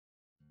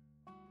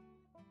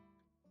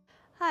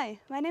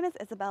Hi, my name is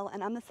Isabel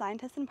and I'm the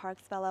Scientist and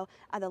Parks Fellow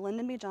at the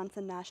Lyndon B.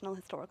 National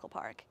Historical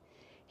Park.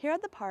 Here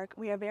at the park,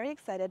 we are very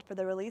excited for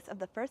the release of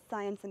the first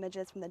science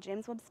images from the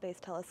James Webb Space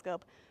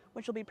Telescope,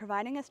 which will be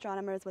providing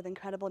astronomers with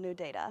incredible new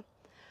data.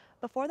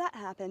 Before that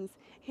happens,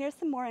 here's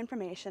some more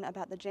information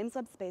about the James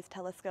Webb Space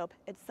Telescope,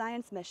 its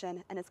science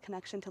mission, and its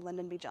connection to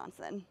Lyndon B.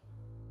 Johnson.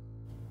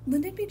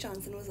 Lyndon B.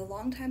 Johnson was a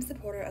longtime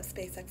supporter of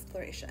space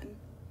exploration.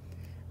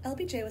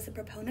 LBJ was a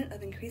proponent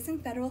of increasing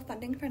federal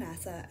funding for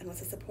NASA and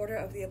was a supporter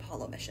of the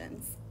Apollo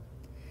missions.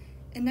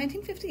 In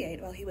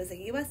 1958, while he was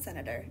a U.S.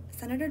 Senator,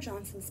 Senator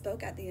Johnson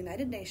spoke at the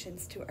United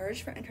Nations to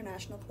urge for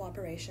international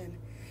cooperation,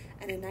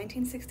 and in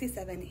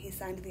 1967 he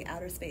signed the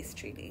Outer Space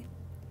Treaty.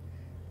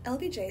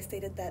 LBJ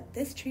stated that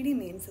this treaty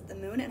means that the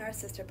Moon and our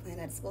sister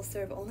planets will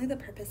serve only the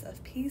purpose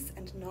of peace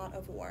and not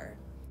of war.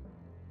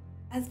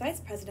 As Vice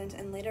President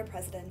and later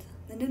President,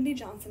 Lyndon B.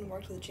 Johnson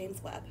worked with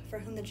James Webb, for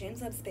whom the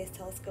James Webb Space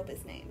Telescope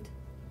is named.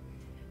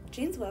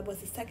 James Webb was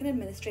the second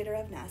administrator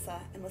of NASA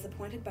and was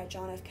appointed by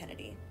John F.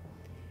 Kennedy.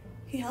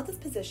 He held this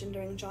position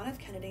during John F.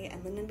 Kennedy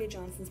and Lyndon B.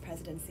 Johnson's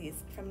presidencies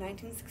from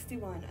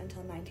 1961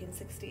 until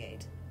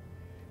 1968.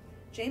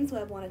 James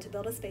Webb wanted to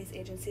build a space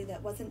agency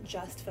that wasn't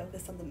just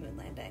focused on the moon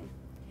landing.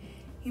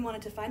 He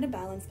wanted to find a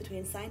balance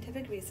between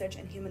scientific research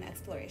and human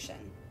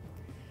exploration.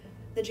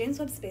 The James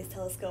Webb Space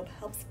Telescope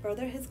helps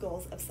further his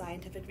goals of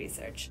scientific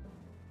research.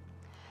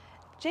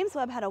 James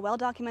Webb had a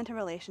well-documented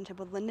relationship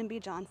with Lyndon B.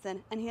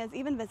 Johnson, and he has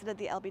even visited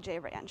the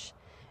LBJ Ranch.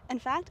 In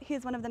fact, he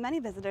is one of the many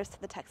visitors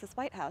to the Texas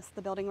White House,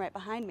 the building right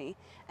behind me,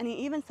 and he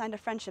even signed a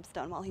friendship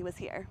stone while he was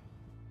here.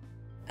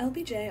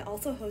 LBJ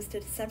also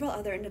hosted several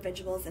other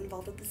individuals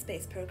involved with the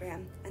space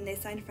program, and they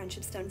signed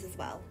friendship stones as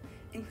well,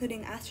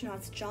 including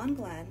astronauts John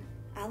Glenn,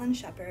 Alan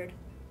Shepard,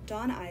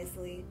 Don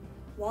Isley,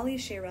 Wally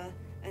Schirra,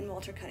 and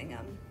Walter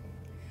Cunningham.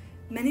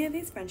 Many of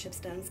these friendship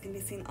stones can be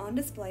seen on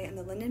display in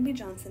the Lyndon B.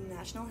 Johnson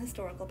National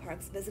Historical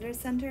Park's Visitors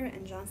Center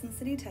in Johnson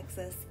City,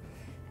 Texas,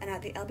 and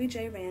at the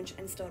LBJ Ranch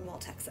in Stonewall,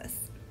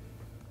 Texas.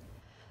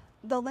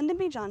 Though Lyndon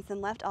B.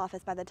 Johnson left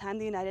office by the time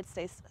the United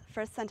States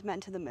first sent men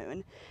to the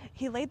moon,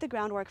 he laid the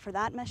groundwork for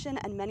that mission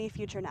and many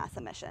future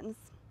NASA missions.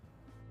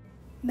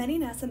 Many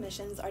NASA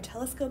missions are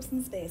telescopes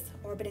in space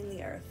orbiting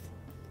the Earth.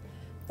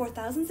 For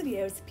thousands of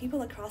years,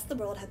 people across the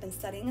world have been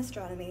studying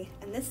astronomy,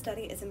 and this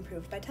study is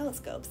improved by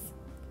telescopes.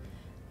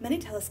 Many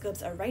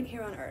telescopes are right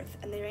here on Earth,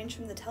 and they range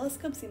from the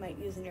telescopes you might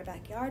use in your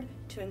backyard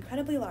to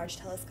incredibly large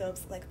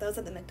telescopes like those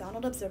at the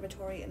McDonald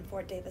Observatory in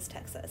Fort Davis,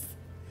 Texas.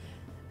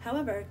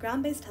 However,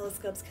 ground-based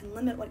telescopes can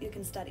limit what you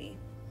can study.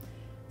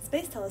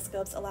 Space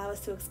telescopes allow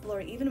us to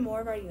explore even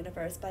more of our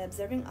universe by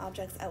observing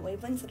objects at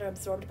wavelengths that are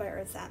absorbed by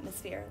Earth's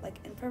atmosphere,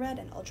 like infrared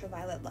and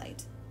ultraviolet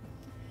light.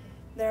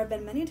 There have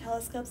been many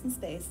telescopes in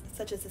space,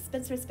 such as the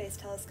Spitzer Space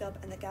Telescope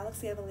and the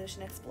Galaxy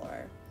Evolution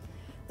Explorer.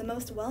 The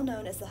most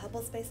well-known is the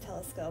Hubble Space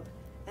Telescope,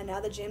 and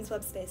now the James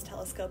Webb Space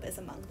Telescope is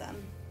among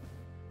them.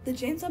 The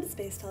James Webb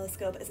Space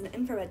Telescope is an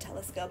infrared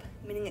telescope,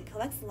 meaning it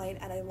collects light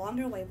at a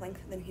longer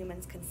wavelength than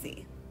humans can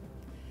see.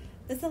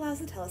 This allows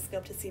the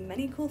telescope to see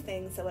many cool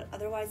things that would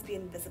otherwise be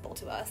invisible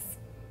to us.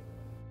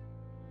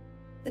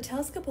 The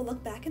telescope will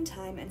look back in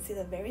time and see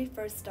the very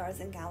first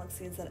stars and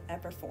galaxies that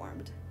ever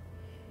formed.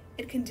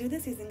 It can do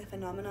this using a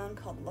phenomenon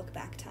called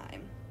look-back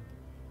time.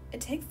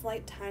 It takes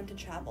light time to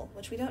travel,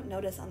 which we don't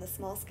notice on the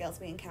small scales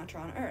we encounter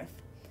on Earth.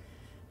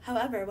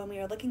 However, when we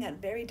are looking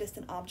at very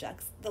distant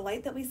objects, the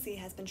light that we see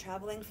has been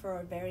traveling for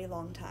a very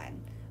long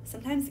time,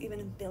 sometimes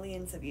even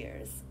billions of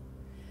years.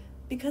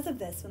 Because of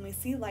this, when we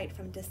see light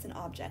from distant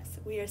objects,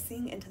 we are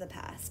seeing into the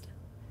past.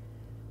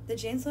 The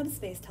James Webb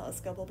Space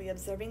Telescope will be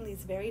observing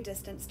these very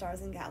distant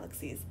stars and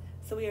galaxies,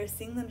 so we are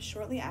seeing them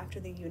shortly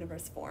after the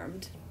universe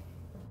formed.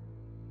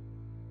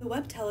 The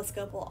Webb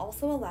telescope will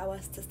also allow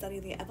us to study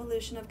the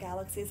evolution of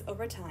galaxies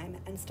over time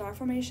and star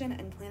formation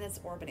and planets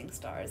orbiting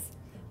stars,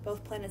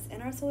 both planets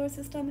in our solar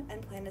system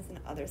and planets in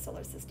other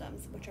solar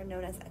systems, which are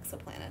known as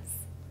exoplanets.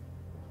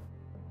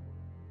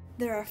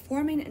 There are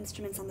four main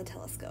instruments on the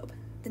telescope.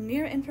 The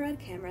near-infrared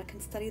camera can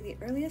study the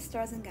earliest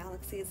stars and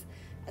galaxies,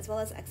 as well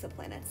as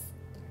exoplanets.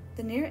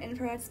 The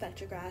near-infrared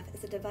spectrograph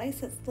is a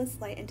device that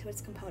splits light into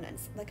its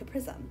components, like a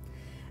prism,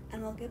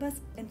 and will give us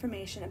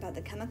information about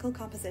the chemical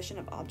composition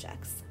of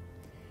objects.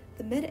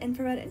 The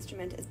mid-infrared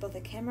instrument is both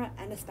a camera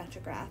and a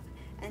spectrograph,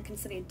 and can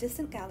study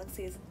distant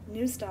galaxies,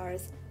 new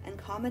stars, and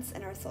comets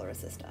in our solar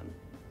system.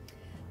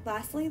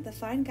 Lastly, the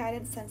fine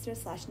guidance sensor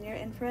 /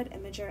 near-infrared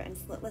imager and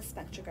slitless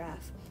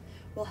spectrograph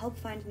will help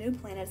find new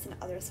planets in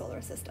other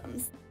solar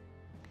systems.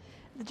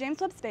 The James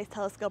Webb Space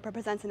Telescope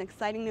represents an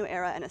exciting new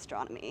era in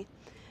astronomy.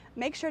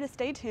 Make sure to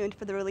stay tuned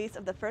for the release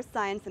of the first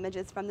science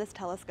images from this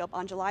telescope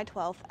on July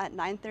 12th at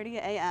 9:30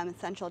 a.m.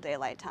 Central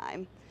Daylight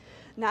Time.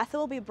 NASA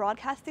will be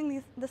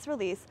broadcasting this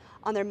release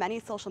on their many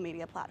social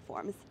media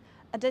platforms.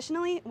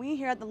 Additionally, we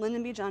here at the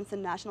Lyndon B.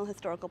 Johnson National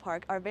Historical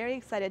Park are very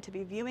excited to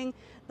be viewing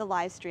the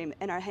live stream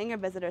in our Hangar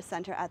Visitor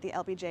Center at the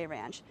LBJ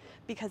Ranch,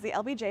 because the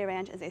LBJ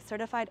Ranch is a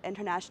certified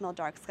international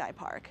dark sky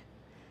park.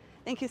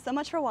 Thank you so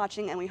much for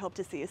watching, and we hope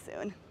to see you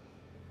soon.